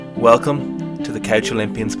Welcome to the Couch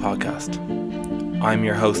Olympians podcast. I'm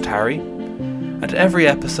your host Harry, and every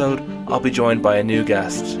episode I'll be joined by a new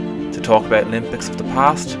guest to talk about Olympics of the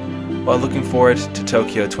past while looking forward to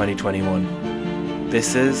Tokyo 2021.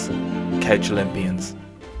 This is Couch Olympians.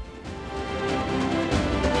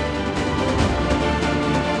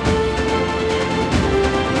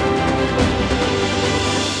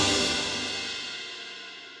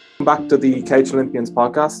 Welcome back to the Couch Olympians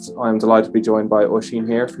podcast. I'm delighted to be joined by Oisin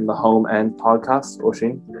here from the Home End podcast.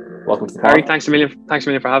 Oisin, welcome to the Harry, pod. thanks a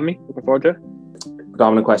million for having me. Looking forward to it.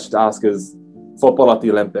 Predominant question to ask is football at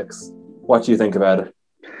the Olympics. What do you think about it?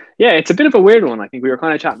 Yeah, it's a bit of a weird one. I think we were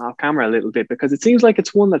kind of chatting off camera a little bit because it seems like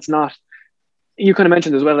it's one that's not. You kind of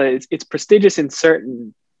mentioned as well that it's prestigious in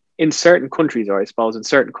certain countries, or I suppose in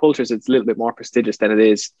certain cultures, it's a little bit more prestigious than it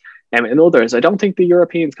is in others. I don't think the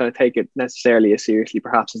Europeans kind of take it necessarily as seriously,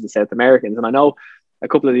 perhaps, as the South Americans. And I know a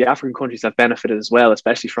couple of the African countries have benefited as well,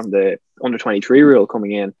 especially from the under-23 rule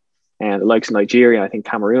coming in, and the likes of Nigeria, I think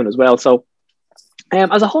Cameroon as well. So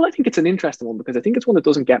as a whole, I think it's an interesting one because I think it's one that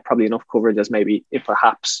doesn't get probably enough coverage as maybe it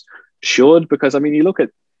perhaps should. Because I mean, you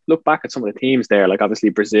look back at some of the teams there, like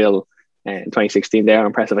obviously Brazil in 2016, they're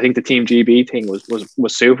impressive. I think the Team GB thing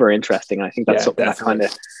was super interesting. And I think that's something definitely.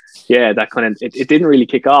 It didn't really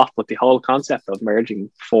kick off, but the whole concept of merging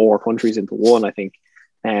four countries into one, I think,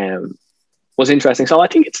 was interesting. So I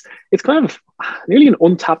think it's kind of nearly an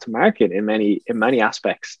untapped market in many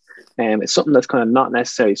aspects. It's something that's kind of not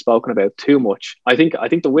necessarily spoken about too much. I think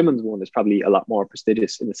the women's one is probably a lot more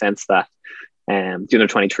prestigious in the sense that the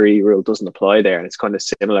under-23 rule doesn't apply there, and it's kind of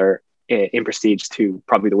similar in prestige to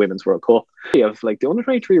probably the Women's World Cup. Of like the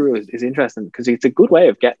under-23 rule is interesting because it's a good way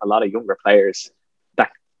of getting a lot of younger players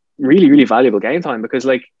that really, really valuable game time, because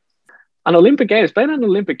like playing on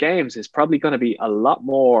Olympic Games is probably going to be a lot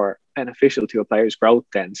more beneficial to a player's growth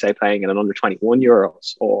than say playing in an under-21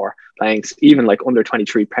 Euros or playing even like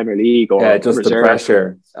under-23 Premier League or just reserve. The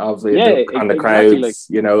pressure of the crowds,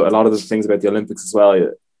 exactly. A lot of the things about the Olympics as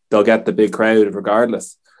well, they'll get the big crowd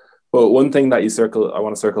regardless. But one thing that I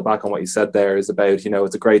want to circle back on what you said there is about,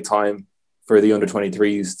 it's a great time for the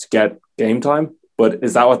under-23s to get game time. But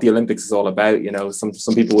is that what the Olympics is all about?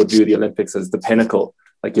 Some people would view the Olympics as the pinnacle.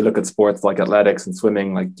 Like you look at sports like athletics and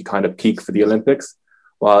swimming, like you kind of peak for the Olympics.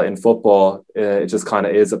 While in football, it just kind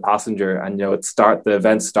of is a passenger. And, the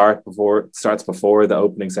events starts before the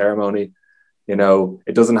opening ceremony.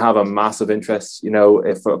 It doesn't have a massive interest,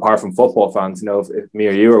 if apart from football fans, if me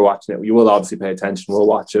or you are watching it, you will obviously pay attention, we'll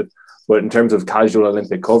watch it. But in terms of casual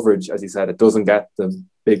Olympic coverage, as you said, it doesn't get the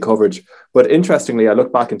big coverage. But interestingly, I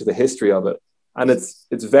look back into the history of it, and it's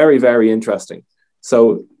very, very interesting.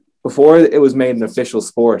 So before it was made an official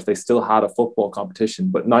sport, they still had a football competition.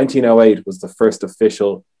 But 1908 was the first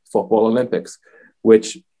official football Olympics,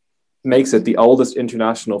 which makes it the oldest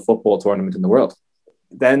international football tournament in the world.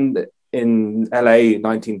 Then in LA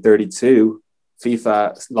 1932,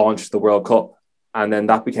 FIFA launched the World Cup, and then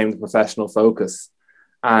that became the professional focus.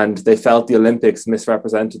 And they felt the Olympics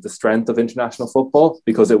misrepresented the strength of international football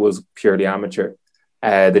because it was purely amateur.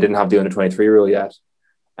 They didn't have the under-23 rule yet.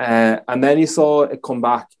 And then you saw it come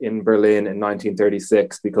back in Berlin in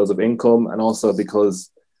 1936 because of income and also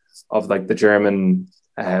because of like the German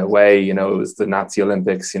way, it was the Nazi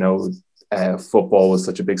Olympics, football was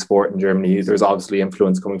such a big sport in Germany. There's obviously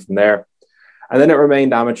influence coming from there. And then it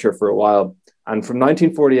remained amateur for a while. And from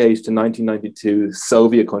 1948 to 1992,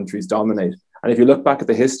 Soviet countries dominate. And if you look back at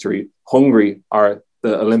the history, Hungary are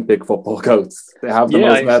the Olympic football goats. They have the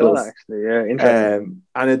most medals. Saw that actually. Yeah,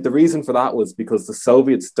 interesting. The reason for that was because the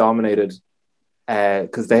Soviets dominated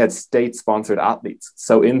because they had state-sponsored athletes.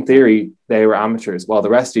 So in theory, they were amateurs, while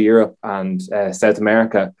the rest of Europe and South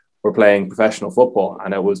America were playing professional football,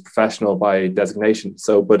 and it was professional by designation.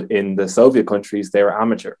 But in the Soviet countries, they were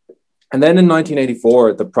amateur. And then in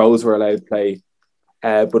 1984, the pros were allowed to play,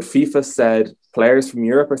 but FIFA said players from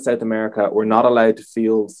Europe or South America were not allowed to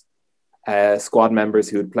field squad members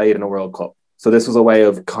who had played in a World Cup. So this was a way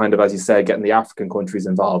of kind of, as you said, getting the African countries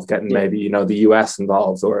involved, getting maybe, the US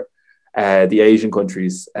involved or the Asian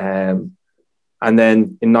countries. And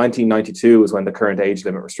then in 1992 was when the current age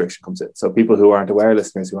limit restriction comes in. So people who aren't aware,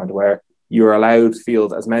 listeners who aren't aware, you're allowed to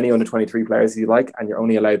field as many under-23 players as you like, and you're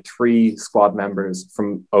only allowed 3 squad members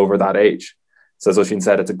from over that age. So as Oisin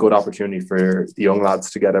said, it's a good opportunity for the young lads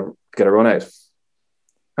to get a run out.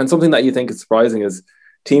 And something that you think is surprising is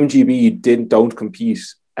Team GB don't compete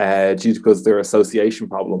due because their association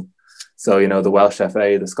problem. So, the Welsh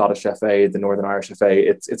FA, the Scottish FA, the Northern Irish FA,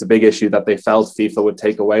 it's a big issue that they felt FIFA would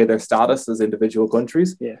take away their status as individual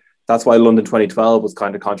countries. Yeah. That's why London 2012 was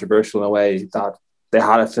kind of controversial in a way that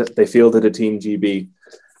they fielded a Team GB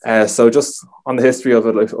So just on the history of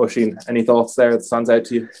it, like, Oisin, any thoughts there that stands out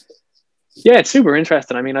to you? Yeah, it's super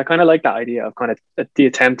interesting. I mean, I kind of like that idea of kind of the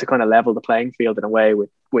attempt to kind of level the playing field in a way with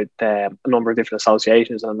a number of different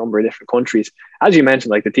associations and a number of different countries. As you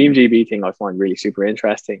mentioned, like the Team GB thing, I find really super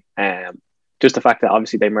interesting. Just the fact that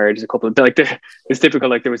obviously they merged a couple of it's typical.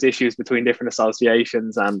 Like there was issues between different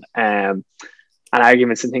associations and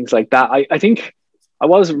arguments and things like that. I think I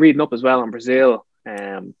was reading up as well on Brazil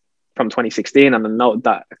from 2016, and I know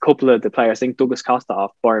that a couple of the players, I think Douglas Costa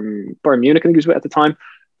off Bayern Munich, I think he was with at the time.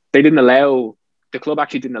 The club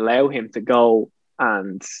actually didn't allow him to go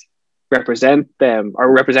and represent them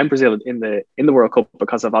or represent Brazil in the World Cup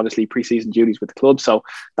because of obviously pre-season duties with the club. So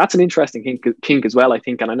that's an interesting kink as well, I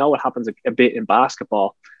think. And I know it happens a bit in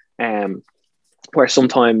basketball, where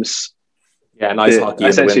sometimes ice hockey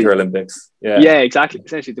in the Winter Olympics. Yeah, exactly.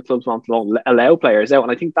 Essentially, the clubs won't allow players out,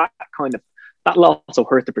 and I think that will also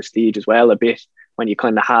hurt the prestige as well a bit when you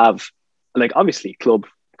kind of have, like, obviously club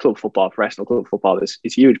football, professional club football is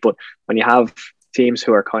huge, but when you have teams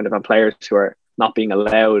who are kind of, and players who are not being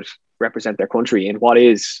allowed to represent their country in what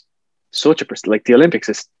is such like the Olympics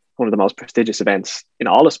is one of the most prestigious events in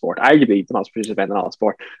all of sport, arguably the most prestigious event in all of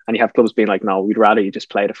sport, and you have clubs being like, no, we'd rather you just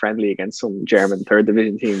play a friendly against some German third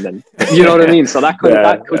division team than, you know what I mean? So that kind of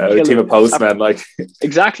that could kill a team of postmen, like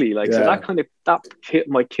exactly, like so that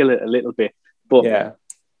might kill it a little bit, but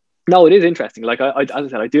no, it is interesting. Like as I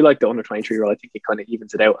said, I do like the under 23 role. I think it kind of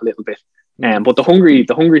evens it out a little bit. But the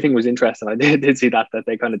hungry thing was interesting. I did see that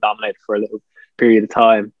they kind of dominated for a little period of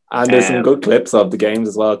time. And there's some good clips of the games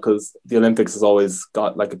as well, because the Olympics has always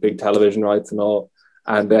got like a big television rights and all.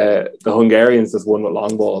 And the Hungarians just won with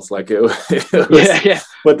long balls. Like it was,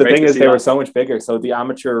 But the thing is, they were so much bigger. So the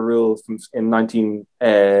amateur rule in the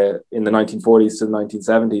 1940s to the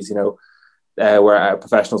 1970s, you know, where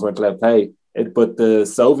professionals weren't allowed to play. But the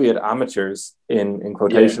Soviet amateurs, in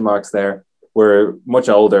quotation marks there, were much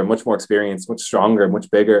older, much more experienced, much stronger,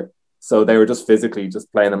 much bigger. So they were just physically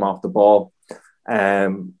just playing them off the ball. I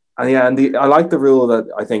like the rule that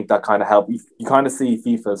I think that kind of helped. You kind of see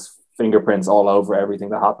FIFA's fingerprints all over everything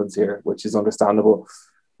that happens here, which is understandable.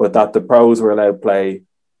 But that the pros were allowed to play.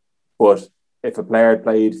 But if a player had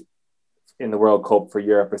played in the World Cup for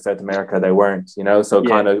Europe or South America, they weren't, you know, so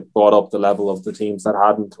kind of brought up the level of the teams that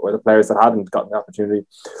hadn't, or the players that hadn't gotten the opportunity.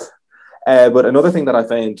 But another thing that I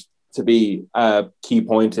found to be a key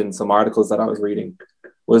point in some articles that I was reading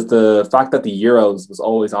was the fact that the Euros was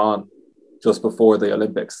always on just before the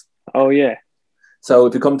Olympics. Oh, yeah. So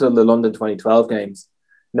if you come to the London 2012 games,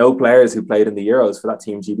 no players who played in the Euros for that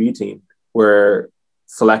Team GB team were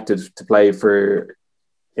selected to play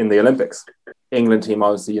in the Olympics. England team,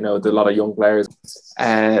 obviously, you know, a lot of young players.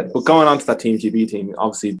 But going on to that Team GB team,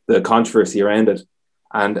 obviously the controversy around it,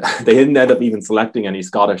 and they didn't end up even selecting any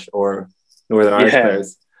Scottish or Northern Irish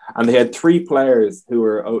players. And they had three players who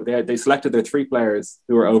were, they selected their three players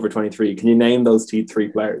who were over 23. Can you name those three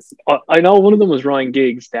players? I know one of them was Ryan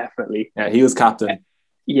Giggs, definitely. Yeah, he was captain.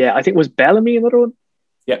 Yeah, I think was Bellamy another one?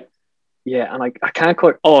 Yeah. Yeah, and I can't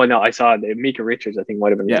quite. Oh no, I saw it. Mika Richards, I think, might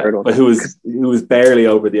have been the third one. But who was barely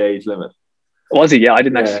over the age limit. Was he? Yeah, I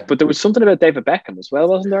didn't actually. But there was something about David Beckham as well,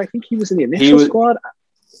 wasn't there? I think he was in the initial squad.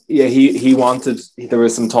 Yeah, he wanted. There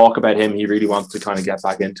was some talk about him. He really wanted to kind of get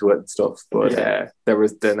back into it and stuff. But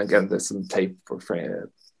there's some tape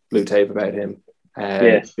blue tape about him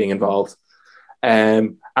being involved.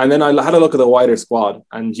 And then I had a look at the wider squad,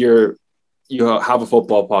 and you have a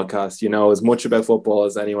football podcast. You know as much about football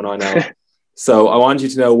as anyone I know. So I want you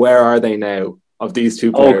to know, where are they now of these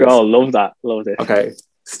two players? Oh God, love that, loved it. Okay,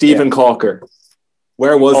 Stephen Corker.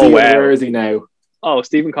 Where was he? Wow. Where is he now? Oh,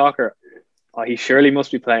 Stephen Corker. Oh, he surely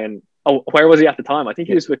must be playing. Oh, where was he at the time? I think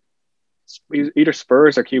he was either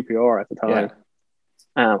Spurs or QPR at the time.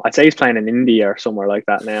 Yeah. I'd say he's playing in India or somewhere like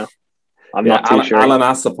that now. I'm not too sure. Alan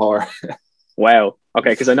Asapar. Wow. Okay,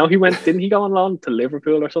 because I know he went. Didn't he go on loan to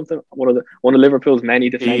Liverpool or something? One of Liverpool's many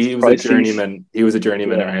defensive. He was a journeyman. He was a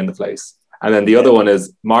journeyman around the place. And then the other one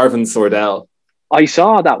is Marvin Sordell. I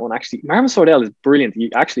saw that one actually. Marvin Sordell is brilliant.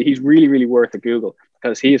 He's really, really worth a Google,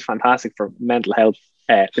 because he is fantastic for mental health.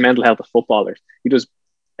 The mental health of footballers. He does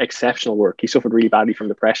exceptional work. He suffered really badly from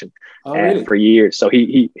depression for years. So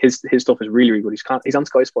his stuff is really, really good. He's on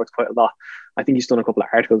Sky Sports quite a lot. I think he's done a couple of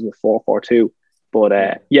articles with 442.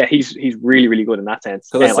 But he's really, really good in that sense.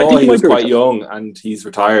 Because I saw he was quite young and he's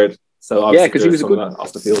retired. So obviously because he was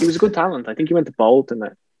off the field. He was a good talent. I think he went to Bolton.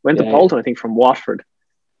 I think, from Watford.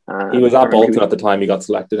 He was at Bolton at the time he got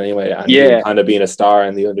selected anyway, and he was kind of being a star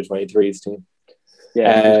in the under-23s team.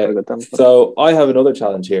 Yeah. So I have another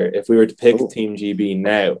challenge here. If we were to pick Team GB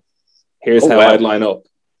now, here's how I'd line up.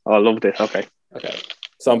 Oh, I love this. Okay.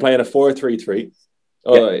 So I'm playing a 4-3-3.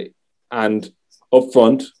 And up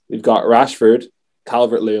front, we've got Rashford,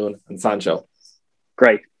 Calvert-Lewin, and Sancho.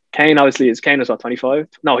 Great. Kane, obviously, is Kane what, 25?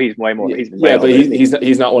 No, he's way more. He's but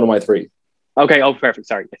he's not one of my three. Okay, perfect.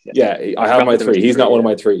 Sorry. Yes. Yeah, I have my three. He's not one of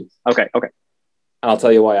my three. Okay. And I'll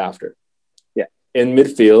tell you why after. Yeah. In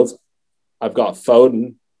midfield, I've got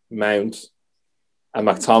Foden, Mount, and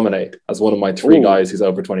McTominay as one of my three guys who's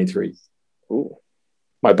over 23. Ooh.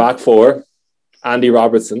 My back four, Andy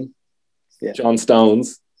Robertson, John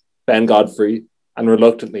Stones, Ben Godfrey, and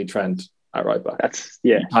reluctantly Trent at right back.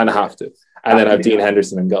 You kind of have to. And then I have Dean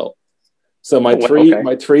Henderson in goal. So my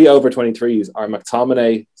three over 23s are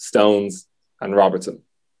McTominay, Stones, and Robertson.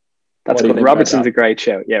 That's good. Robertson's a great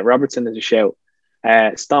shout. Yeah, Robertson is a shout.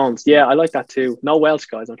 Stones, I like that too. No Welsh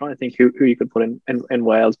guys. I'm trying to think who you could put in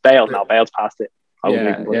Wales. Bale, no, Bale's past it.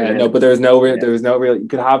 But there's no real. You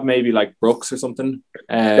could have maybe like Brooks or something.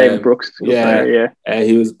 David Brooks.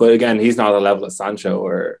 He was, but again, he's not a level of Sancho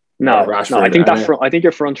or Rashford. No, I think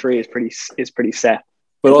your front three is pretty set.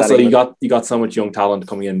 But also, you got so much young talent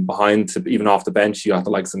coming in behind, to even off the bench. You got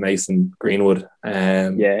the likes of Mason Greenwood.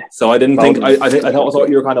 So I didn't think. I thought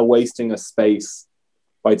you were kind of wasting a space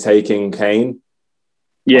by taking Kane.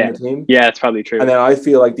 On the team. Yeah, it's probably true. And then I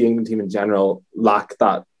feel like the England team in general lack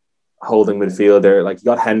that holding midfielder. Like you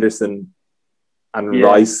got Henderson and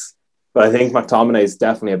Rice, but I think McTominay is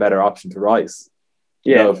definitely a better option to Rice.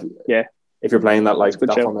 If you're playing that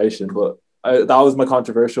formation, but. That was my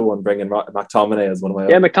controversial one, bringing McTominay as one of my own.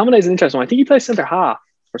 Yeah, McTominay is an interesting one. I think he plays centre half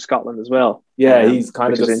for Scotland as well. Yeah, he's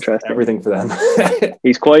kind of just everything for them.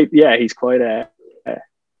 he's quite a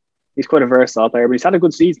versatile player, but he's had a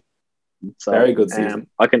good season. So, very good season.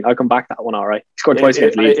 I can back that one all right. He scored twice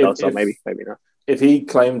against Leeds, though, so maybe not. If he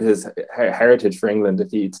claimed his heritage for England, if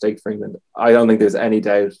he'd staked for England, I don't think there's any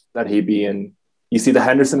doubt that he'd be in. You see the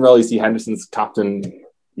Henderson role. You see Henderson's captain.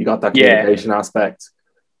 You got that communication aspect.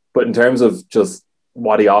 But in terms of just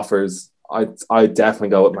what he offers, I'd definitely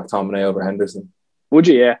go with McTominay over Henderson. Would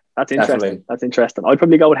you? Yeah, that's interesting. Definitely. That's interesting. I'd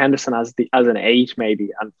probably go with Henderson as an 8 maybe,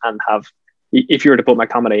 and have, if you were to put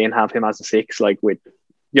McTominay in, have him as a 6, like with,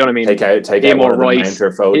 you know what I mean? Take out him or Rice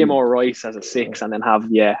as a 6, and then have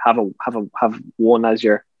one as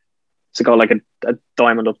your, so go like a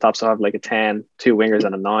diamond up top, so have like a 10, 2 wingers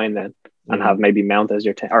and a 9 then, and have maybe Mount as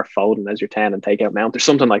your 10 or Foden as your 10 and take out Mount or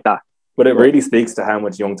something like that. But it really speaks to how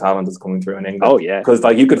much young talent is coming through in England. Oh, yeah. Because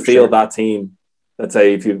like you could feel that team, let's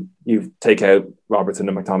say if you take out Robertson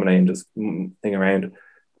and McTominay and just thing around,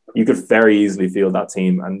 you could very easily feel that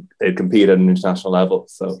team and they'd compete at an international level.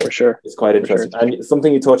 So for sure. It's quite interesting. And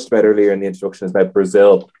something you touched about earlier in the introduction is about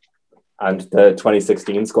Brazil and the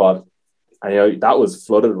 2016 squad. And that was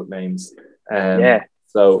flooded with names.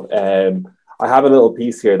 So I have a little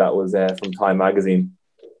piece here that was from Time magazine,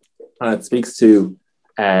 and it speaks to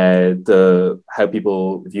how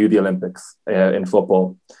people view the Olympics in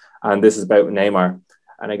football, and this is about Neymar.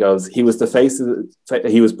 And it goes, he was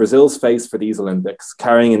Brazil's face for these Olympics,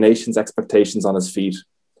 carrying a nation's expectations on his feet.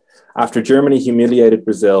 After Germany humiliated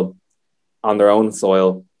Brazil on their own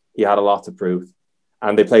soil, he had a lot to prove,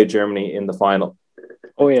 and they played Germany in the final.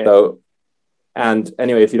 Oh yeah. So, and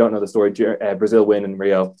anyway, if you don't know the story, Brazil win in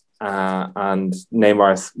Rio, and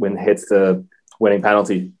Neymar hits the winning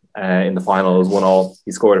penalty. In the final, it was 1-1.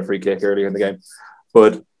 He scored a free kick earlier in the game.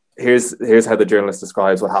 But here's how the journalist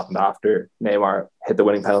describes what happened after Neymar hit the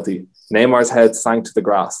winning penalty. Neymar's head sank to the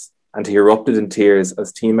grass and he erupted in tears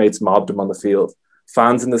as teammates mobbed him on the field.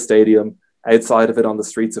 Fans in the stadium, outside of it on the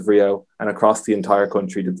streets of Rio, and across the entire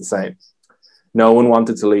country did the same. No one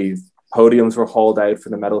wanted to leave. Podiums were hauled out for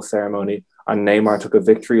the medal ceremony, and Neymar took a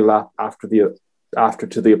victory lap after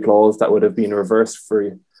to the applause that would have been reserved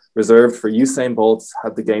for Usain Bolt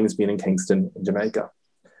had the games been in Kingston in Jamaica.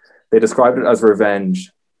 They described it as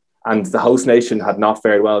revenge, and the host nation had not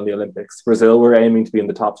fared well in the Olympics. Brazil were aiming to be in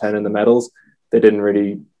the top 10 in the medals. They didn't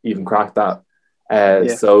really even crack that.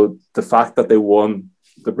 So the fact that they won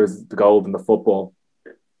the gold in the football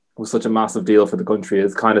was such a massive deal for the country.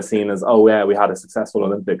 Is kind of seen as, oh yeah, we had a successful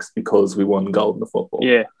Olympics because we won gold in the football.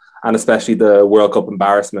 Yeah. And especially the World Cup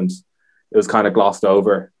embarrassment, it was kind of glossed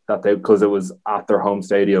over because it was at their home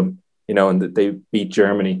stadium, and that they beat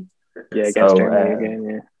Germany. Yeah, against Germany again,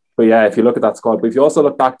 yeah. But yeah, if you look at that squad, but if you also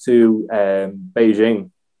look back to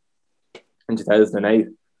Beijing in 2008,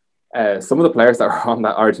 some of the players that were on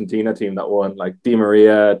that Argentina team that won, like Di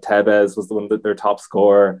Maria, Tevez was the one that their top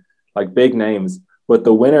scorer, like big names. But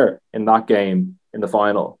the winner in that game in the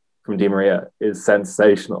final from Di Maria is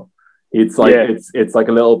sensational. It's like it's like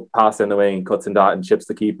a little pass in the wing, cuts and that, and chips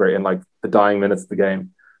the keeper in like the dying minutes of the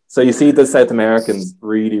game. So you see the South Americans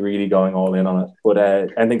really, really going all in on it. But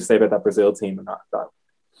anything to say about that Brazil team and that?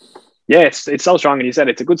 Yeah, it's so strong, and you said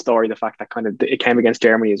it's a good story. The fact that kind of it came against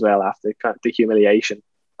Germany as well after the humiliation,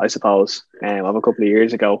 I suppose, of a couple of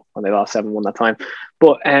years ago when they lost 7-1 that time.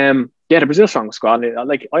 But yeah, the Brazil strong squad.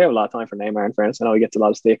 Like, I have a lot of time for Neymar in fairness. I know he gets a lot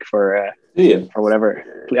of stick for whatever.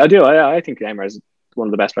 I do. I think Neymar is one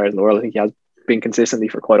of the best players in the world. I think he has been consistently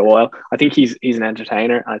for quite a while. I think he's an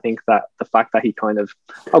entertainer. I think that the fact that he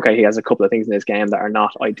he has a couple of things in his game that are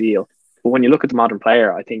not ideal. But when you look at the modern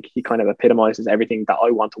player, I think he kind of epitomizes everything that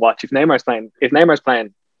I want to watch. If Neymar's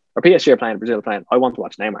playing, or PSG are playing, Brazil are playing, I want to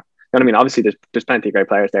watch Neymar. You know what I mean? Obviously, there's plenty of great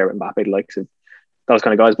players there with Mbappe, the likes of those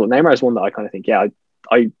kind of guys. But Neymar is one that I kind of think,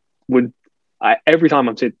 I would. Every time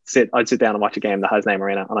I'd sit down and watch a game that has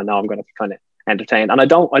Neymar in it, and I know I'm going to be kind of entertained. And I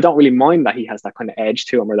don't really mind that he has that kind of edge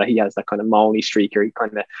to him, or that he has that kind of moany streak, or he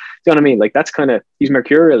kind of, you know what I mean? Like, that's kind of, he's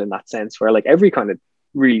mercurial in that sense, where like every kind of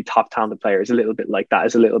really top talented player is a little bit like that,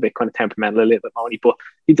 is a little bit kind of temperamental, a little bit moany, but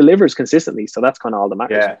he delivers consistently, so that's kind of all that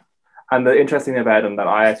matters. Yeah, and the interesting thing about him that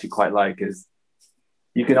I actually quite like is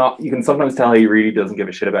you can sometimes tell he really doesn't give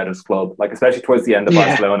a shit about his club, like especially towards the end of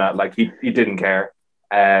Barcelona, like he didn't care.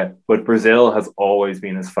 But Brazil has always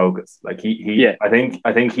been his focus. Like I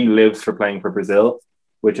think he lives for playing for Brazil,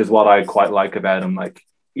 which is what I quite like about him. Like,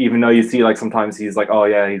 even though you see like sometimes he's like, oh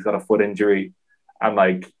yeah, he's got a foot injury, and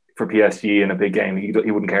like for PSG in a big game, he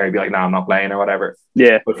wouldn't care. He'd be like, no, I'm not playing or whatever.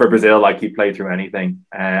 Yeah. But for Brazil, like, he played through anything,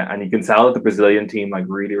 and you can tell that the Brazilian team like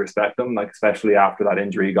really respect him. Like, especially after that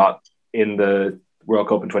injury he got in the World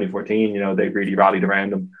Cup in 2014, you know, they really rallied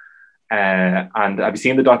around him. And have you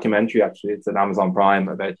seen the documentary? Actually, it's on Amazon Prime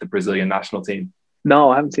about the Brazilian national team.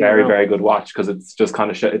 No, I haven't seen it. Very good watch, because it's just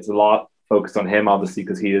kind of it's a lot focused on him, obviously,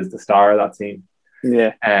 because he is the star of that team.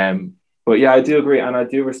 Yeah. But yeah, I do agree, and I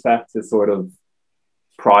do respect his sort of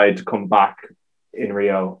pride to come back in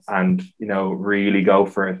Rio and, you know, really go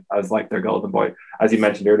for it as like their golden boy. As you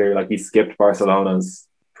mentioned earlier, like, he skipped Barcelona's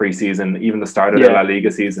preseason, even the start of the La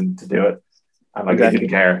Liga season, to do it. And like, he didn't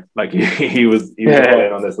care. Like, he was all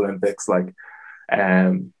in on this Olympics. Like,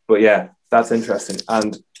 but yeah, that's interesting.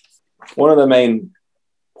 And one of the main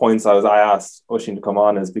points I asked Oisin to come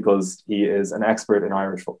on is because he is an expert in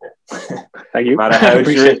Irish football. Thank you. No matter how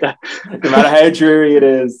dreary it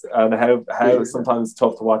is, and how sometimes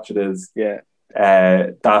tough to watch it is. Yeah.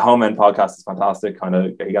 That Home End podcast is fantastic. Kind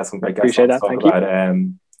of, you got some great guests to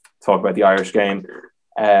talk about the Irish game.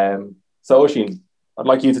 So Oisin, I'd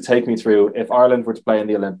like you to take me through, if Ireland were to play in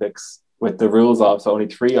the Olympics with the rules of, so only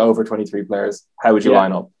 3 over 23 players, how would you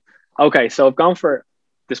line up? Okay, so I've gone for,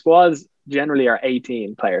 the squads generally are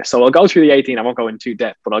 18 players. So I'll go through the 18. I won't go in too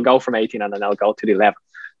depth, but I'll go from 18 and then I'll go to the 11.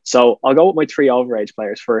 So I'll go with my 3 overage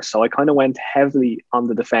players first. So I kind of went heavily on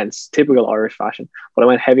the defence, typical Irish fashion, but I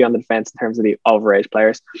went heavy on the defence in terms of the overage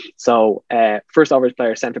players. So first overage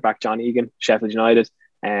player, centre-back John Egan, Sheffield United.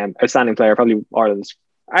 Outstanding player, probably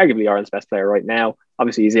arguably Ireland's best player right now.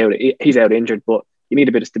 Obviously, he's out injured, but you need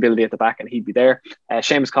a bit of stability at the back, and he'd be there.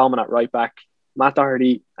 Seamus Coleman at right back. Matt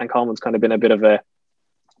Doherty and Coleman's kind of been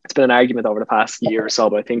it's been an argument over the past year or so,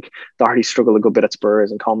 but I think Doherty struggled a good bit at Spurs,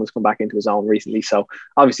 and Coleman's come back into his own recently. So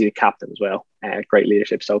obviously the captain as well, great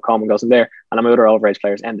leadership. So Coleman goes in there, and I'm other overage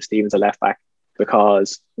players, Enda Stevens at left back,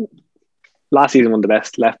 because last season one of the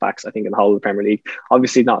best left backs I think in the whole of the Premier League.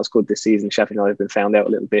 Obviously not as good this season. Sheffield United have been found out a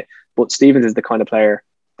little bit, but Stevens is the kind of player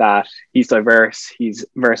that he's diverse, he's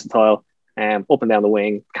versatile, up and down the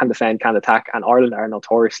wing, can defend, can attack, and Ireland are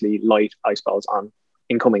notoriously light, I suppose, on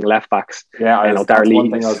incoming left backs. Yeah, that's one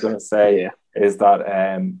thing I was going to say is that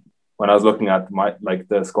when I was looking at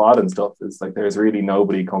the squad and stuff, is like there's really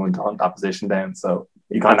nobody coming to hunt that position down, so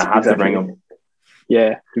you kind of have to bring them.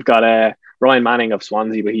 Yeah, we've got Ryan Manning of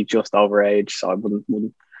Swansea, but he's just overage, so I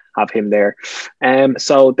wouldn't have him there.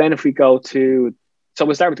 So then if we go to, so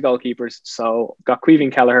we'll start with the goalkeepers. So got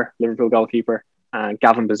Caoimhín Kelleher, Liverpool goalkeeper, and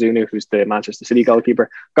Gavin Bazunu, who's the Manchester City goalkeeper.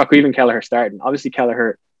 Got Caoimhín Kelleher starting. Obviously,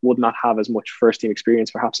 Kelleher would not have as much first team experience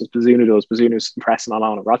perhaps as Bazunu does. Bazunu's impressing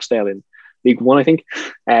on at Rochdale in League One, I think.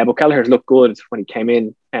 But Kelleher's looked good when he came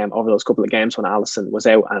in over those couple of games when Alisson was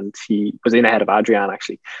out, and he was in ahead of Adrian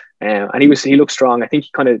actually. And he looked strong. I think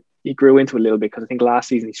he grew into it a little bit, because I think last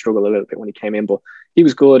season he struggled a little bit when he came in, but he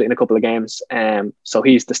was good in a couple of games. So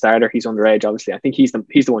he's the starter. He's underage, obviously. I think he's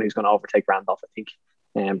the one who's going to overtake Randolph, I think,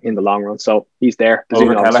 in the long run. So he's there.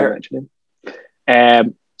 Over Kelleher?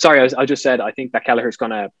 Sorry, I just said I think that Kelleher's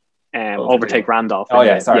going to overtake Randolph. Oh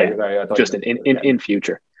yeah, sorry. Just in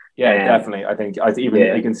future. Yeah, definitely. I think you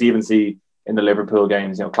can even see in the Liverpool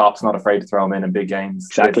games, you know, Klopp's not afraid to throw him in big games.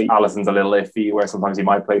 Exactly. Alisson's a little iffy, where sometimes he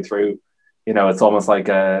might play through. You know, it's almost like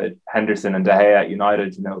Henderson and De Gea at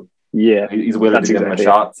United. You know, yeah, he's willing to give him a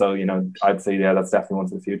shot. So, you know, I'd say that's definitely one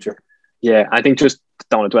for the future. Yeah, I think just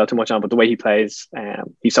don't want to dwell too much on, but the way he plays,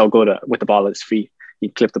 he's so good with the ball at his feet. He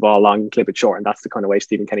clip the ball long and clip it short, and that's the kind of way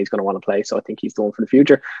Stephen Kenny's going to want to play. So I think he's the one for the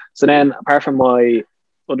future. So then, apart from my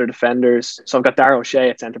other defenders, so I've got Darragh O'Shea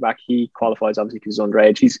at centre back. He qualifies obviously because he's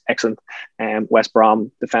underage. He's excellent. West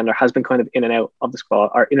Brom defender, has been kind of in and out of the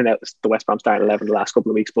squad, or in and out the West Brom starting 11 the last couple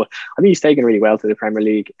of weeks, but I think he's taken really well to the Premier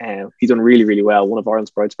League. He's done really, really well. One of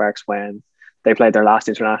Ireland's bright sparks when they played their last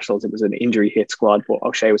internationals. It was an injury hit squad, but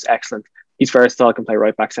O'Shea was excellent. He's versatile, can play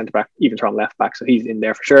right back, centre back, even throw him left back, so he's in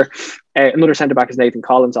there for sure. Another centre back is Nathan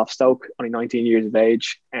Collins off Stoke, only 19 years of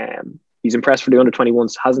age. He's impressed for the under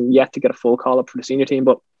 21s, hasn't yet to get a full call up for the senior team,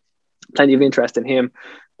 but plenty of interest in him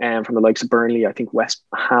from the likes of Burnley. I think West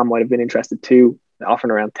Ham might have been interested too,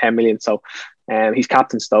 offering around 10 million. So he's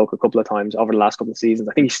captained Stoke a couple of times over the last couple of seasons.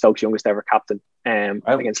 I think he's Stoke's youngest ever captain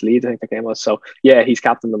against Leeds, I think the game was. So yeah, he's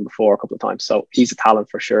captained them before a couple of times. So he's a talent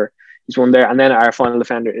for sure. He's one there. And then our final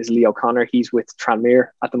defender is Lee O'Connor. He's with Tranmere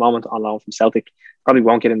at the moment on loan from Celtic. Probably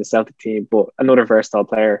won't get in the Celtic team, but another versatile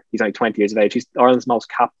player. He's only 20 years of age. He's Ireland's most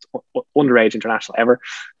capped underage international ever.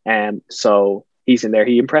 So he's in there.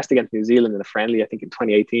 He impressed against New Zealand in a friendly, I think in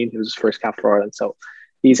 2018. It was his first cap for Ireland. So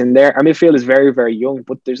he's in there. Our midfield is very, very young,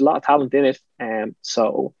 but there's a lot of talent in it.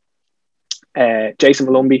 So Jason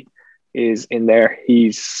Malumbi is in there.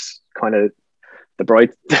 He's kind of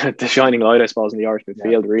the shining light, I suppose, in the Irish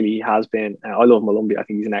midfield. Really, he has been. I love Malumbi. I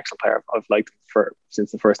think he's an excellent player. I've liked him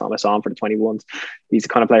since the first time I saw him for the 21s. He's the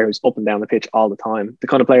kind of player who's up and down the pitch all the time. The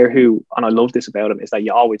kind of player who, and I love this about him, is that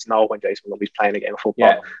you always know when Jason Malumbi's playing a game of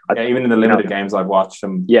football. Yeah, even in the limited games I've watched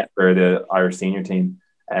him for the Irish senior team,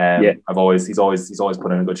 he's always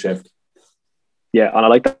put in a good shift. Yeah, and I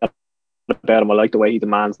like that about him. I like the way he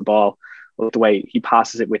demands the ball, the way he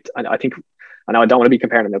passes it with. I think. I know I don't want to be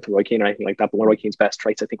comparing him to Roy Keane or anything like that, but one of Roy Keane's best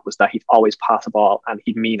traits, I think, was that he'd always pass a ball and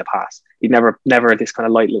he'd mean a pass. He'd never this kind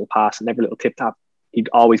of light little pass and never little tip tap. He'd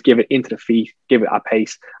always give it into the feet, give it at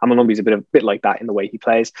pace. And Malumbi's a bit like that in the way he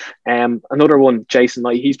plays. Another one, Jason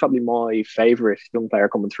Knight, he's probably my favourite young player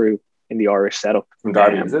coming through in the Irish setup. From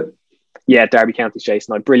Derby, is it? Yeah, Derby County's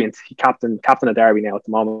Jason Knight, brilliant. He captain of Derby now at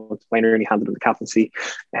the moment. Wayne Rooney handed him the captaincy.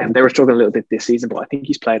 They were struggling a little bit this season, but I think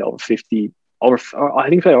he's played over 50. I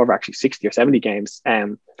think he played over actually 60 or 70 games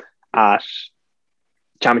at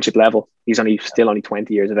championship level. He's still only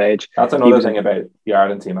 20 years of age. That's another thing about the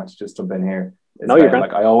Ireland team. I should just jump in here. No, you're right.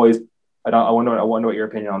 Like I wonder what your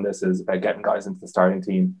opinion on this is about getting guys into the starting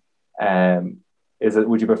team.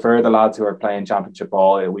 Would you prefer the lads who are playing championship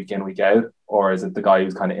ball week in, week out, or is it the guy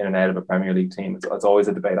who's kind of in and out of a Premier League team? It's always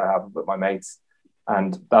a debate I have with my mates.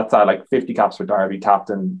 And that's like 50 caps for Derby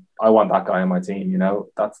captain. I want that guy on my team,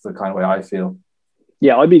 That's the kind of way I feel.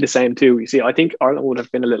 Yeah, I'd be the same too. You see, I think Ireland would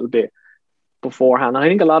have been a little bit beforehand. I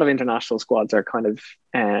think a lot of international squads are kind of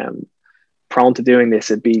prone to doing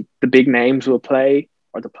this. It'd be the big names will play,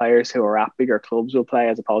 or the players who are at bigger clubs will play,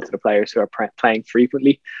 as opposed to the players who are playing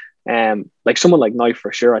frequently. Like someone like Knight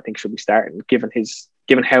for sure, I think should be starting, given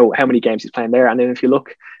how many games he's playing there. And then if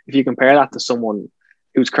you compare that to someone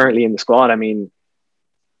who's currently in the squad, I mean,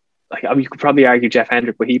 you could probably argue Jeff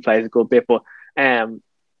Hendrick, but he plays a good bit. But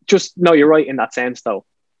you're right in that sense, though,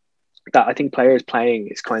 that I think players playing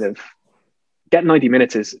is kind of getting 90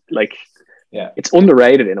 minutes is like, it's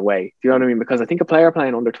underrated in a way. Do you know what I mean? Because I think a player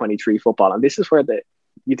playing under 23 football, and this is where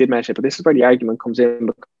you did mention it, but this is where the argument comes in.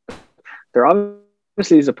 There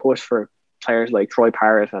obviously is a push for players like Troy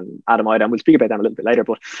Parrott and Adam Ida, and we'll speak about them a little bit later.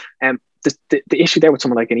 But the issue there with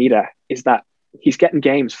someone like Anita is that he's getting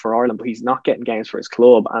games for Ireland, but he's not getting games for his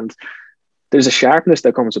club. And there's a sharpness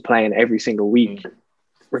that comes with playing every single week,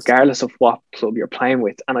 regardless of what club you're playing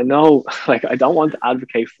with. And I know, I don't want to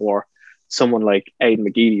advocate for someone like Aidan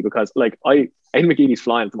McGeady, because Aidan McGeady's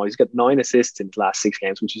flying at the moment. He's got 9 assists in the last 6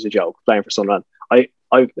 games, which is a joke, playing for Sunderland. Aidan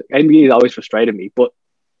McGeady's always frustrated me, but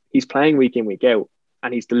he's playing week in, week out,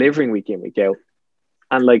 and he's delivering week in, week out.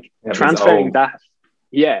 And transferring that,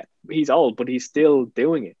 he's old, but he's still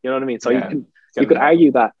doing it. You know what I mean? So you could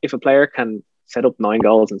argue that if a player can set up 9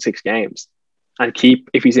 goals in 6 games and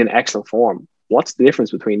if he's in excellent form, what's the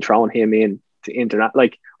difference between throwing him in to internet?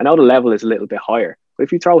 I know the level is a little bit higher, but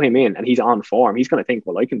if you throw him in and he's on form, he's going to think,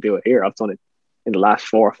 well, I can do it here. I've done it in the last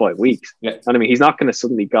 4 or 5 weeks. Yeah. And I mean, he's not going to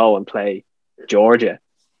suddenly go and play Georgia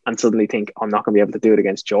and suddenly think, I'm not going to be able to do it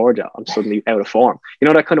against Georgia. I'm suddenly out of form. You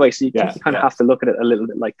know, that kind of way. So you kind of have to look at it a little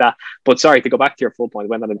bit like that. But sorry, to go back to your full point, I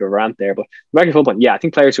went on into a rant there, but back to your full point. Yeah, I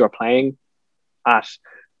think players who are playing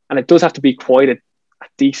and it does have to be quite a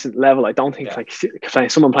decent level. I don't think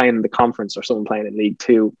someone playing in the conference or someone playing in League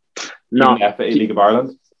Two, not League of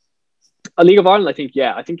Ireland. A League of Ireland, I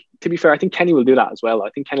think, to be fair, I think Kenny will do that as well. I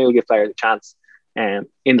think Kenny will give players a chance in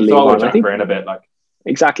the League of Ireland. I think in a bit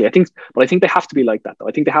exactly. But I think they have to be like that though.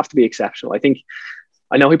 I think they have to be exceptional.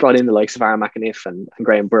 I know he brought in the likes of Aaron McAniff and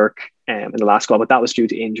Graham Burke in the last squad, but that was due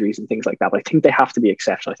to injuries and things like that. But I think they have to be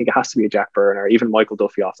exceptional. I think it has to be a Jack Byrne or even Michael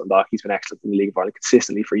Duffy off the back. He's been excellent in the League of Ireland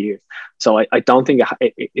consistently for years. So I don't think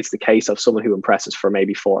it's the case of someone who impresses for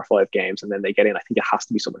maybe 4 or 5 games and then they get in. I think it has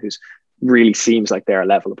to be someone who's really seems like they're a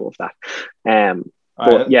level above that.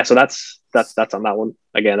 But yeah, so that's on that one.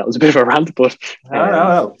 Again, that was a bit of a rant, but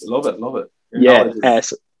no. Love it. Yeah.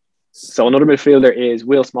 So another midfielder is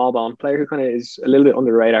Will Smallbone, player who kind of is a little bit under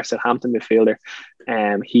the radar, Southampton midfielder.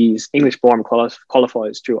 He's English born,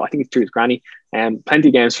 qualifies through, I think it's through his granny. Plenty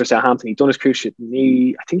of games for Southampton. He's done his cruciate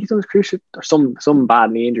knee, I think he's done his cruciate or some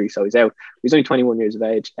bad knee injury, so he's out. He's only 21 years of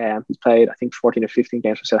age. He's played, I think, 14 or 15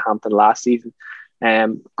 games for Southampton last season.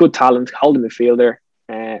 Good talent, holding midfielder.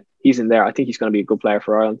 He's in there. I think he's going to be a good player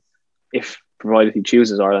for Ireland, if provided he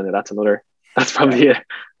chooses Ireland. And that's probably a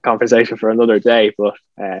conversation for another day, but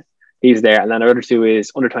he's there. And then the other two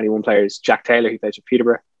is under 21 players. Jack Taylor, he plays for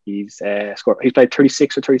Peterborough. He's played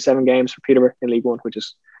 36 or 37 games for Peterborough in League One, which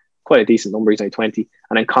is quite a decent number. He's only 20.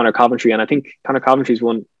 And then Conor Coventry, and I think Conor Coventry's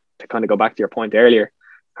one to kind of go back to your point earlier,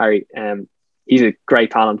 Harry. He's a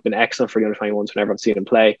great talent, been excellent for the under 21s whenever I've seen him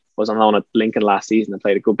play. Was on loan at Lincoln last season and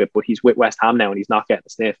played a good bit, but he's with West Ham now and he's not getting a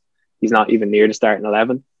sniff. He's not even near the starting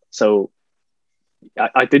 11. So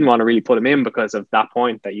I didn't want to really put him in because of that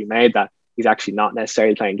point that you made, that he's actually not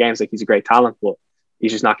necessarily playing games. Like, he's a great talent, but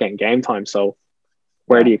he's just not getting game time. So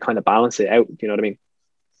where do you kind of balance it out? Do you know what I mean?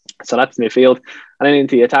 So that's midfield. And then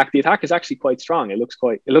into the attack. The attack is actually quite strong. It looks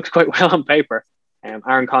quite well on paper.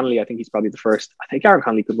 Aaron Connolly, I think he's probably the first. I think Aaron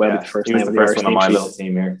Connolly could well be the first name of the Irish team sheet. Little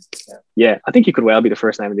team here. Yeah, I think he could well be the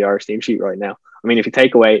first name of the Irish team sheet right now. I mean, if you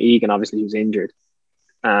take away Egan, obviously he was injured.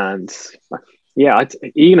 And yeah,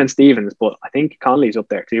 Egan and Stevens, but I think Connolly's up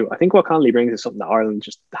there too. I think what Connolly brings is something that Ireland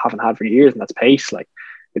just haven't had for years, and that's pace. Like,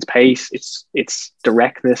 it's pace, it's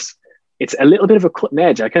directness, it's a little bit of a cutting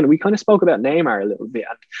edge. We kind of spoke about Neymar a little bit,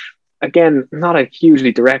 and again, not a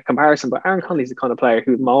hugely direct comparison, but Aaron Connolly's the kind of player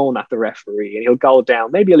who'd moan at the referee and he'll go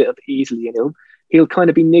down maybe a little bit easily, and he'll kind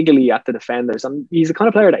of be niggly at the defenders. And he's the kind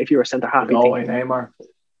of player that if you're a centre half, Neymar.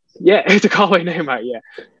 Yeah, it's a Galway Neymar, yeah.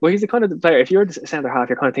 Well, he's the kind of the player, if you're the centre half,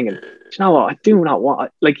 you're kind of thinking, do you know what, I do not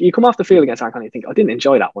want, like, you come off the field against Aaron Connolly and think, I didn't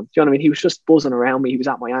enjoy that one. Do you know what I mean? He was just buzzing around me, he was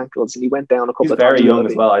at my ankles, and he went down a couple of times. He's very young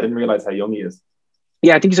as well. I didn't realise how young he is.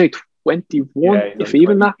 Yeah, I think he's only 21, if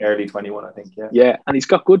even that. Early 21, I think, yeah. Yeah, and he's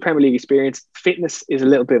got good Premier League experience. Fitness is a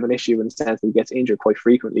little bit of an issue in the sense that he gets injured quite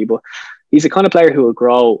frequently, but he's the kind of player who will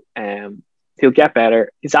grow. He'll get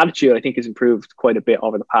better. His attitude, I think, has improved quite a bit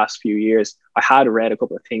over the past few years. I had read a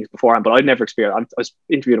couple of things beforehand, but I'd never experienced. I was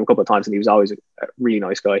interviewed him a couple of times, and he was always a really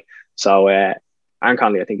nice guy. So Aaron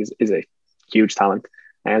Connolly, I think, is a huge talent.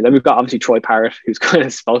 And then we've got obviously Troy Parrott, who's kind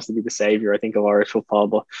of supposed to be the saviour, I think, of Irish football.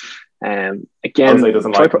 But again, Jose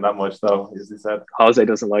doesn't like him that much, though, as he said. Jose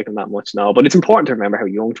doesn't like him that much, no. But it's important to remember how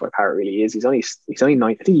young Troy Parrott really is. He's only 9.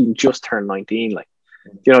 I think he just turned 19. Like,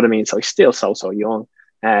 do you know what I mean? So he's still so young.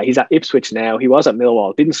 He's at Ipswich now. He was at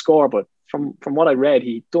Millwall. Didn't score, but from what I read,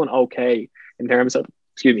 he'd done okay in terms of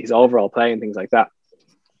his overall play and things like that.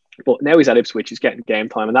 But now he's at Ipswich. He's getting game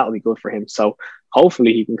time, and that'll be good for him. So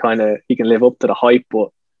hopefully he can live up to the hype. But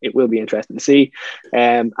it will be interesting to see.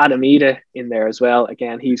 Adam Ida in there as well.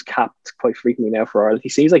 Again, he's capped quite frequently now for Ireland. He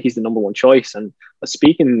seems like he's the number one choice. And I was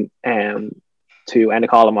speaking to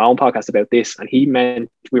Ennecall on my own podcast about this, and he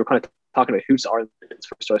meant we were kind of talking about who's Ireland's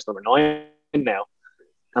first choice number 9 now.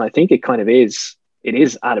 And I think it kind of is. It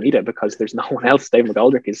is Adam Ida because there's no one else. David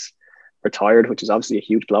McGoldrick is retired, which is obviously a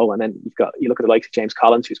huge blow. And then you look at the likes of James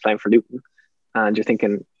Collins, who's playing for Luton, and you're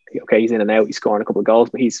thinking, okay, he's in and out, he's scoring a couple of goals,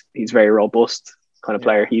 but he's very robust kind of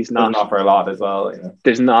player. He's not doesn't offer a lot as well. Yeah.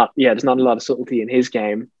 There's not a lot of subtlety in his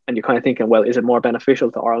game, and you're kind of thinking, well, is it more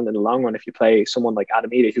beneficial to Ireland in the long run if you play someone like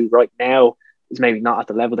Adam Ida, who right now is maybe not at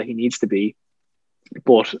the level that he needs to be,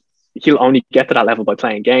 but he'll only get to that level by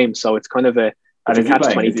playing games. So it's kind of a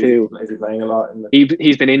catch-22. Is he playing a lot?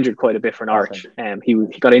 He's been injured quite a bit for Norwich. He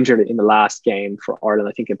got injured in the last game for Ireland,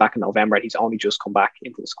 I think back in November, and he's only just come back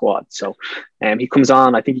into the squad. So he comes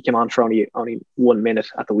on, I think he came on for only 1 minute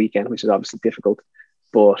at the weekend, which is obviously difficult.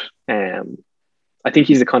 But I think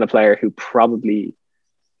he's the kind of player who probably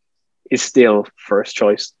is still first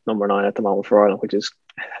choice number 9 at the moment for Ireland, which is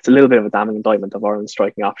it's a little bit of a damning indictment of Ireland's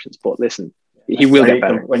striking options. But listen, he will get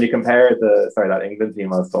better. When you compare that England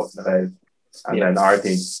team I was talking about, and then our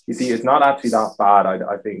team, you see, it's not actually that bad.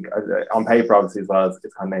 I think on paper, obviously, as well,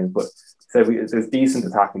 it's kind of names, but there's decent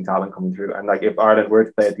attacking talent coming through. And like if Ireland were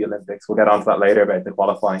to play at the Olympics, we'll get onto that later about the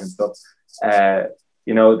qualifying and stuff. They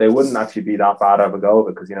wouldn't actually be that bad of a go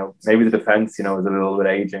because maybe the defense is a little bit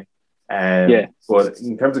aging. But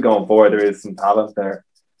in terms of going forward, there is some talent there.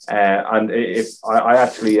 And if I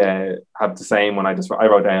actually have the same when I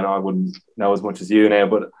wrote down, I wouldn't know as much as you now,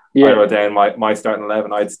 but I wrote down my starting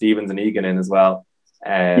 11. I had Stevens and Egan in as well.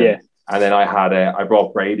 And then I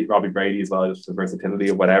brought Robbie Brady as well, just the versatility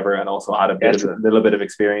of whatever, and also add a little bit of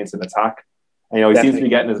experience in attack. And, he seems to be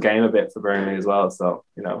getting his game a bit for Burnley as well. So,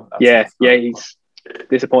 that's he's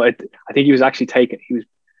disappointed. I think he was actually taken.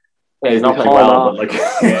 He's not playing well, but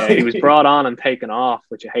he was brought on and taken off,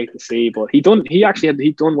 which I hate to see. But he done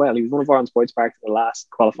well. He was one of our on Sports Park in the last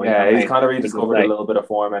qualifying. Yeah, he's kind of rediscovered a little bit of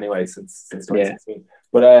form anyway since 2016.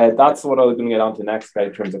 But that's what I was going to get on to next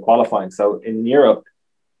in terms of qualifying. So in Europe,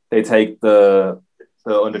 they take the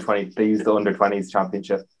under 20. They use the under 20s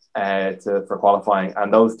championship for qualifying,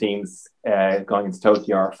 and those teams going into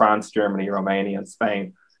Tokyo are France, Germany, Romania, and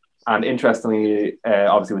Spain. And interestingly,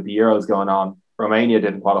 obviously with the Euros going on, Romania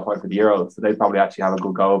didn't qualify for the Euros, so they'd probably actually have a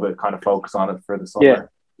good go, but kind of focus on it for the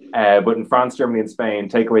summer. But in France, Germany, and Spain,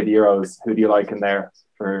 take away the Euros, who do you like in there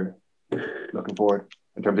for looking forward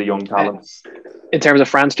in terms of young talent? In terms of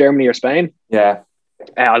France, Germany, or Spain? Yeah.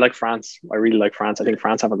 I like France. I really like France. I think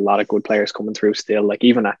France have a lot of good players coming through still. Like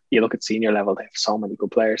even you look at senior level, they have so many good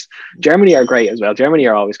players. Germany are great as well. Germany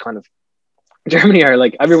are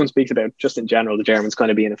like, everyone speaks about, just in general, the Germans kind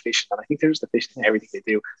of being efficient, and I think they're just efficient in everything they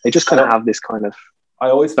do. They just kind of have this kind of. I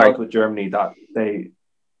always felt with Germany that the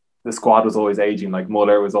squad was always aging. Like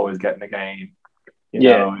Muller was always getting a game, you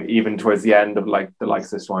know, even towards the end of like the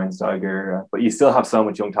likes of Schweinsteiger. But you still have so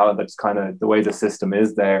much young talent that just kind of the way the system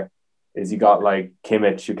is there is you got like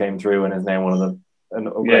Kimmich who came through and is now one of a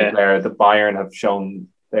great player. The Bayern have shown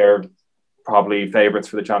they're probably favourites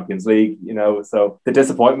for the Champions League, so the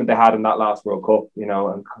disappointment they had in that last World Cup,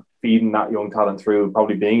 and feeding that young talent through,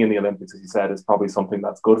 probably being in the Olympics, as you said, is probably something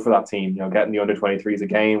that's good for that team, getting the under 23s a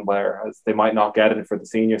game, whereas they might not get it for the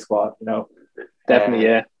senior squad,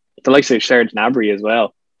 Definitely, the likes of Serge Gnabry as well.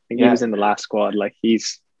 I think he was in the last squad. Like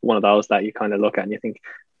he's one of those that you kind of look at and you think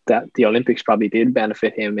that the Olympics probably did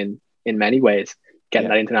benefit him in many ways, getting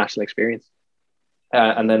that international experience.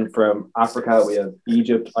 And then from Africa, we have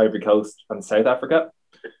Egypt, Ivory Coast, and South Africa.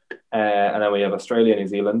 And then we have Australia, New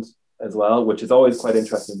Zealand as well, which is always quite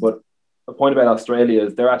interesting. But the point about Australia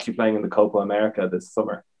is they're actually playing in the Copa America this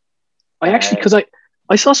summer. Because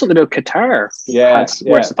I saw something about Qatar.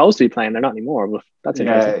 We're supposed to be playing. They're not anymore, but that's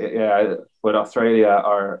interesting. Yeah. But Australia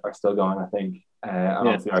are still going, I think. And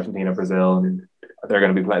obviously Argentina, Brazil, and they're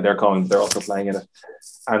going to be playing. They're also playing in it.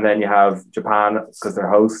 And then you have Japan because they're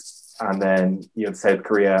hosts. And then you have South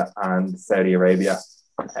Korea and Saudi Arabia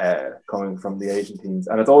coming from the Asian teams.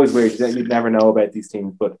 And it's always weird. You'd never know about these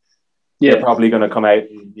teams, but they're probably going to come out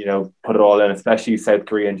and, put it all in, especially South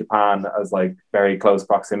Korea and Japan as like very close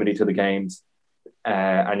proximity to the games.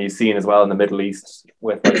 And you've seen as well in the Middle East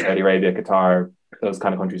with like Saudi Arabia, Qatar, those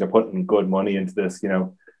kind of countries are putting good money into this,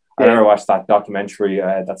 I never watched that documentary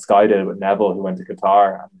that Sky did with Neville who went to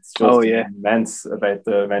Qatar. And it's just immense about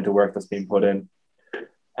the amount of work that's being put in.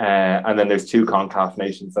 And then there's 2 CONCACAF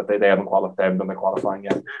nations that they haven't qualified. They haven't done the qualifying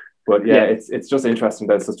yet. But it's just interesting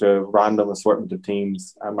that it's such a random assortment of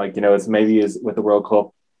teams. And it's maybe with the World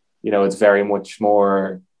Cup, it's very much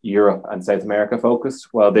more Europe and South America focused.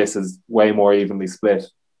 Well, this is way more evenly split.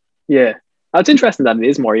 Yeah, it's interesting that it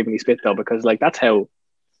is more evenly split though, because that's how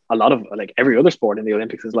a lot of every other sport in the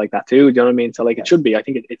Olympics is like that too. Do you know what I mean? So it should be. I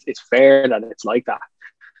think it's fair that it's like that.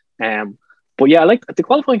 But yeah, I like the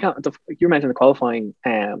qualifying. You mentioned the qualifying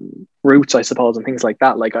routes, I suppose, and things like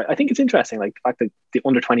that. I think it's interesting. Like the fact that the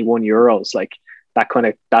under 21 Euros,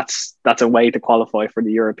 that's a way to qualify for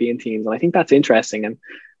the European teams, and I think that's interesting. And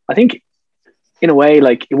I think in a way,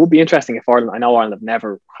 it would be interesting if Ireland. I know Ireland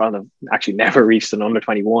have actually never reached an under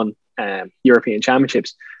 21 European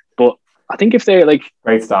Championships, but I think if they're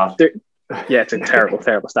great start. It's a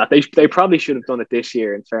terrible stat. They probably should have done it this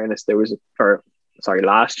year. In fairness,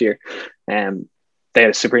 last year, they had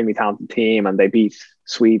a supremely talented team and they beat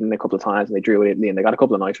Sweden a couple of times and they drew with Italy and they got a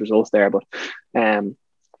couple of nice results there. But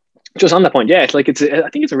just on that point, I think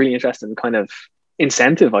it's a really interesting kind of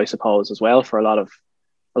incentive, I suppose, as well for a lot of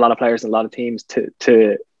players and a lot of teams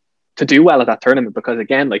to do well at that tournament, because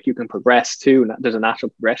again, you can progress too. There's a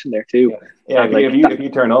natural progression there too. If you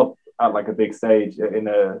turn up at a big stage in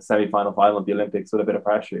a semi-final final of the Olympics with a bit of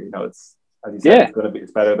pressure, it's, as you said,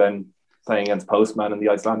 it's better than playing against Postman in the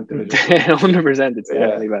Icelandic division. 100%, it's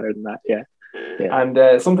definitely better than that.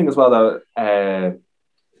 And something as well that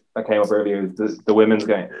came up earlier is the women's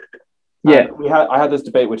game. I had this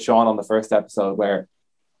debate with Sean on the first episode where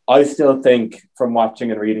I still think, from watching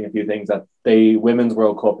and reading a few things, that the Women's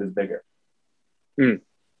World Cup is bigger.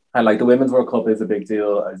 And like the Women's World Cup is a big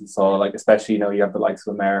deal, as you saw, like especially, you have the likes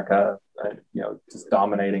of America, just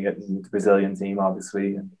dominating it, and the Brazilian team,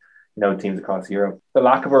 obviously, and, teams across Europe. The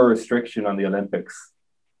lack of a restriction on the Olympics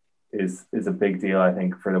is a big deal, I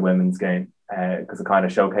think, for the women's game, because it kind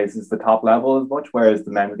of showcases the top level as much, whereas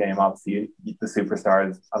the men's game, obviously, the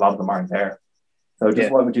superstars, a lot of them aren't there. So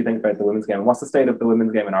just what would you think about the women's game? And what's the state of the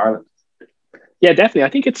women's game in Ireland? Yeah, definitely. I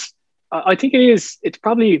think it's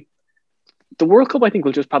probably, the World Cup, I think,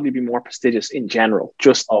 will just probably be more prestigious in general,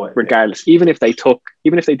 regardless. Yeah. Even if they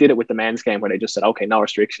did it with the men's game, where they just said, okay, no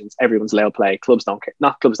restrictions, everyone's allowed to play, clubs don't care,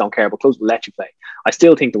 not clubs don't care, but clubs will let you play. I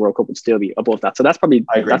still think the World Cup would still be above that. So that's probably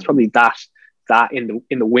that in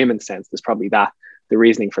the women's sense, there's probably that, the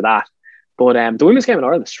reasoning for that. But the women's game in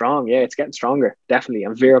Ireland is strong. Yeah, it's getting stronger, definitely.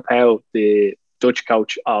 And Vera Pauw, the Dutch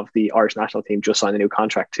coach of the Irish national team, just signed a new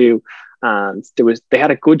contract too. And they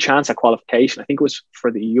had a good chance at qualification. I think it was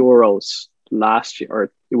for the Euros last year,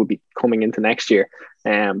 or it would be coming into next year.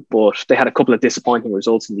 But they had a couple of disappointing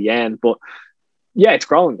results in the end. But yeah, it's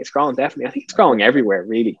growing. It's growing, definitely. I think it's growing everywhere,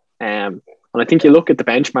 really. And I think you look at the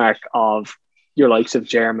benchmark of your likes of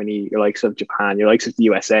Germany, your likes of Japan, your likes of the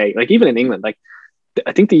USA, like even in England, like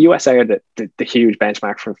I think the USA are the huge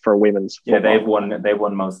benchmark for women's football. Yeah, they've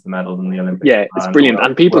won most of the medals in the Olympics. Yeah, it's brilliant.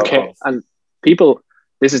 And people care, and people,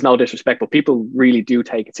 this is no disrespect, but people really do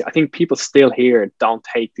take it. I think people still here don't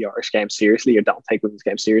take the Irish game seriously, or don't take women's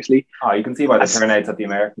game seriously. Oh, you can see by the turnouts at the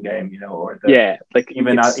American game, or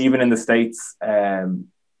even in the States,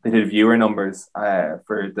 they did viewer numbers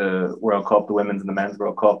for the World Cup, the women's and the men's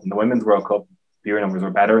World Cup, and the women's World Cup viewer numbers were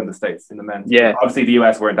better in the States than the men's. Yeah, obviously the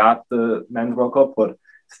US weren't at the men's World Cup, but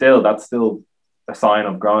still, that's still a sign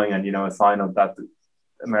of growing, and a sign of that the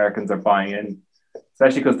Americans are buying in.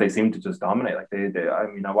 Especially because they seem to just dominate. Like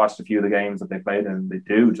I watched a few of the games that they played, and they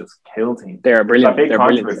do just kill teams. They're brilliant. That big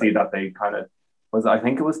controversy that they kind of was. I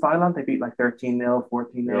think it was Thailand. They beat like 13-0,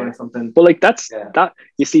 14-0 or something. But like that.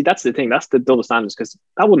 You see, that's the thing. That's the double standards, because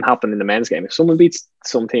that wouldn't happen in the men's game. If someone beats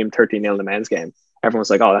some team 13-0 in the men's game, everyone's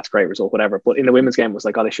like, "Oh, that's a great result," whatever. But in the women's game, it was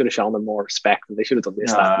like, "Oh, they should have shown them more respect, and they should have done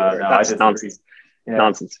this, that, the other." That's nonsense. Yeah.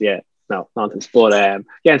 Nonsense. Yeah, no nonsense. But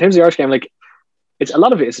in terms of the Irish game, like, it's a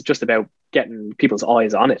lot of it is just about getting people's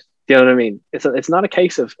eyes on it. Do you know what I mean? It's not a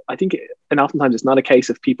case of, I think, and oftentimes it's not a case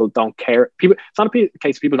of people don't care. It's not a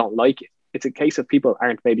case of people don't like it. It's a case of people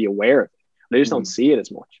aren't maybe aware of it. They just don't see it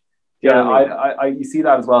as much. You see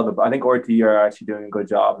that as well. But I think RT are actually doing a good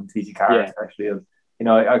job, and TG Carr especially, of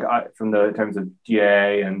from the terms of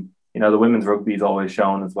GA, and the women's rugby is always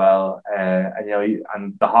shown as well,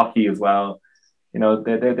 and the hockey as well.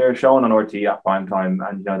 They're shown on RT at prime time,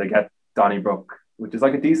 and they get Donnybrook, which is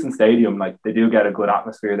like a decent stadium. Like, they do get a good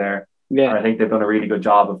atmosphere there. Yeah. And I think they've done a really good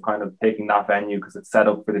job of kind of taking that venue, because it's set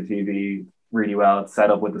up for the TV really well. It's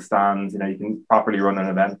set up with the stands. You can properly run an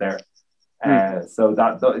event there. So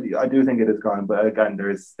that I do think it is growing, but again,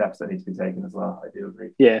 there is steps that need to be taken as well. I do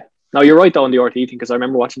agree. Yeah. No, you're right though on the RT thing, because I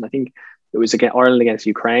remember watching, I think it was Ireland against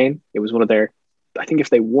Ukraine. It was one of their, I think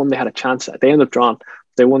if they won, they had a chance. They ended up drawing.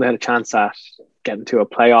 If they won, they had a chance at getting to a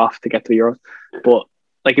playoff to get to the Euros. But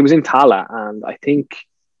like, it was in Tala, and I think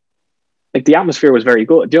like the atmosphere was very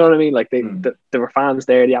good. Do you know what I mean? Like there were fans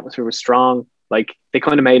there. The atmosphere was strong. Like, they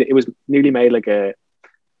kind of it was nearly made like a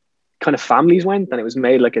kind of, families went, and it was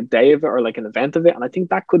made like a day of it, or like an event of it. And I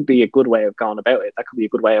think that could be a good way of going about it. That could be a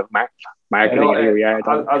good way of marketing. Here we are.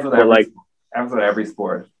 As with every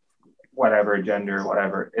sport, whatever gender,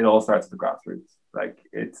 whatever, it all starts at the grassroots. Like,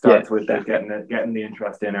 it starts with getting the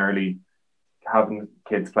interest in early, having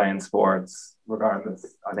kids playing sports, regardless,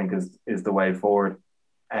 I think is the way forward.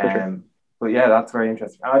 But yeah, that's very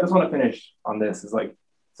interesting. And I just want to finish on this. Is like,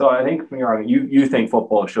 so I think from your argument, you think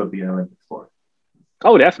football should be an Olympic sport?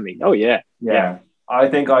 Oh, definitely. Oh, yeah. I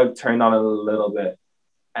think I've turned on it a little bit,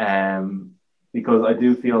 because I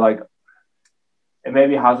do feel like it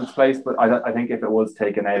maybe has its place, but I think if it was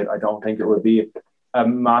taken out, I don't think it would be I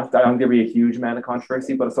don't think there'd be a huge amount of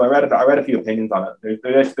controversy. But so I read a few opinions on it.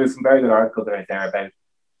 There's some very good articles out there about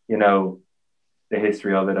the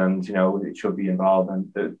history of it, and it should be involved.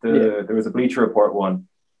 And there was a Bleacher Report one,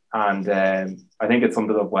 and I think it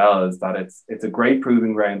summed it up well, is that it's a great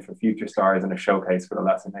proving ground for future stars and a showcase for the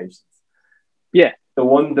lesser nations. Yeah. The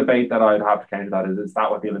one debate that I'd have to counter that is that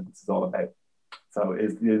what the Olympics is all about? So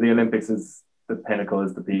is the Olympics is the pinnacle,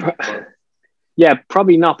 is the peak? Yeah,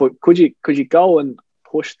 probably not. But could you go and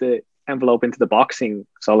push the envelope into the boxing?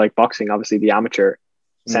 So like boxing, obviously the amateur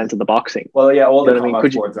sense of the boxing. Well, yeah, all the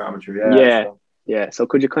combat sports are amateur. Yeah. So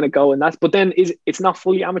could you kind of go in that? But then it's not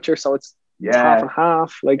fully amateur, so it's It's half and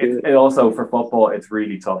half. Like it also for football, it's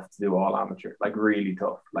really tough to do all amateur. Like really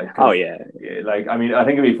tough. Like like I mean, I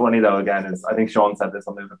think it'd be funny though. Again, is I think Sean said this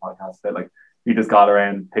on the other podcast, but like you just got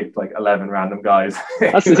around and picked like 11 random guys.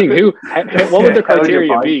 That's the thing. What would the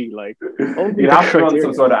criteria be? Like you'd have to run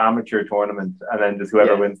some sort of amateur tournament, and then just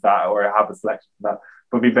whoever wins that, or have a selection for that.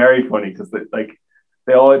 But it'd be very funny because like.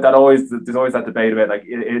 There's always that debate about like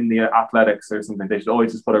in the athletics or something. They should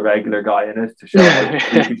always just put a regular guy in it to show how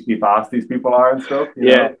fast these people are and stuff.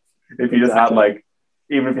 You know? If you just had like,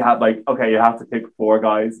 even if you had like, okay, you have to pick 4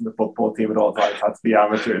 guys in the football team at all times. That's the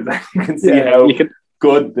amateurs. You can see how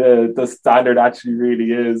good the standard actually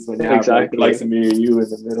really is when you have like some me or you in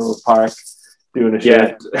the middle of the park doing a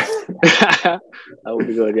shit. That would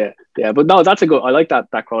be good. Yeah. But no, that's a good. I like that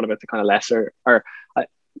quote about the kind of lesser or.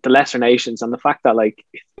 The lesser nations, and the fact that like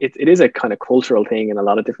it is a kind of cultural thing in a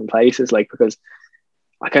lot of different places, like because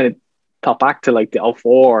I kind of thought back to like the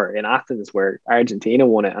 2004 in Athens where Argentina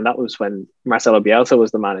won it, and that was when Marcelo Bielsa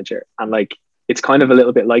was the manager, and like it's kind of a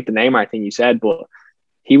little bit like the Neymar thing you said, but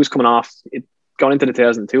he was coming off it going into the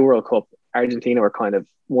 2002 World Cup. Argentina were kind of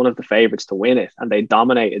one of the favorites to win it, and they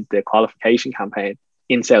dominated the qualification campaign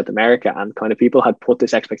in South America, and kind of people had put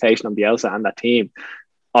this expectation on Bielsa and that team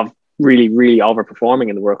of really, really overperforming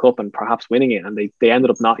in the World Cup and perhaps winning it. And they ended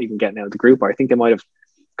up not even getting out of the group, or I think they might have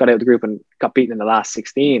got out of the group and got beaten in the last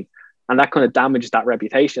 16. And that kind of damaged that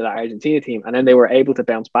reputation of that Argentina team. And then they were able to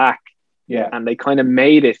bounce back. Yeah. And they kind of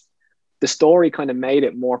made it, the story kind of made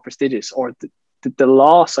it more prestigious, or the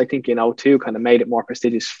loss, I think, in 2002 kind of made it more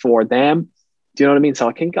prestigious for them. Do you know what I mean? So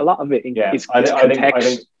I think a lot of it is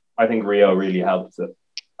I think Rio really helped it.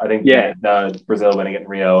 I think the Brazil winning it in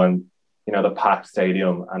Rio and the packed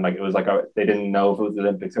stadium, and like it was like they didn't know if it was the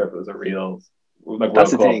Olympics or if it was a real like World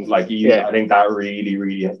Cup. Like I think that really,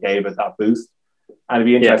 really gave it that boost. And it'd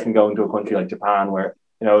be interesting going to a country like Japan where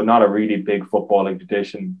not a really big footballing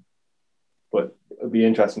tradition, but it'd be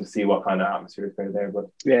interesting to see what kind of atmosphere is there. But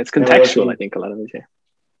it's contextual. I think a lot of it. Yeah.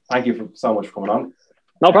 Thank you so much for coming on.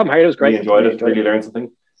 No problem, Harry. It was great. Really enjoyed it. Really learned something.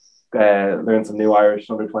 Learned some new Irish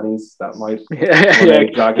under-20s that might.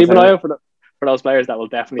 Keep an eye out for those players that will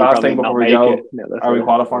definitely probably not make it. Are we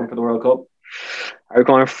qualifying for the World Cup?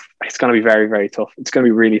 It's going to be very, very tough. It's going to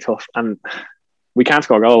be really tough, and we can't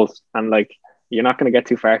score goals. And like, you're not going to get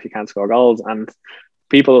too far if you can't score goals. And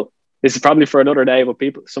people, this is probably for another day, but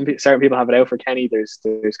certain people have it out for Kenny. There's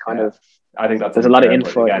kind of, I think there's a lot of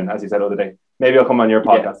info. Again, as you said the other day, maybe I'll come on your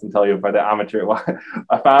podcast and tell you about the amateur.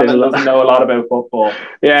 A fan that doesn't know a lot about football.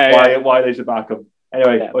 Why they should back him.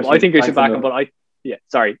 Anyway, I think they should back him, but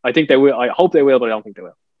I think they will. I hope they will, but I don't think they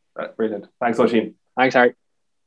will. Brilliant. Thanks, Oisin. Thanks, Harry.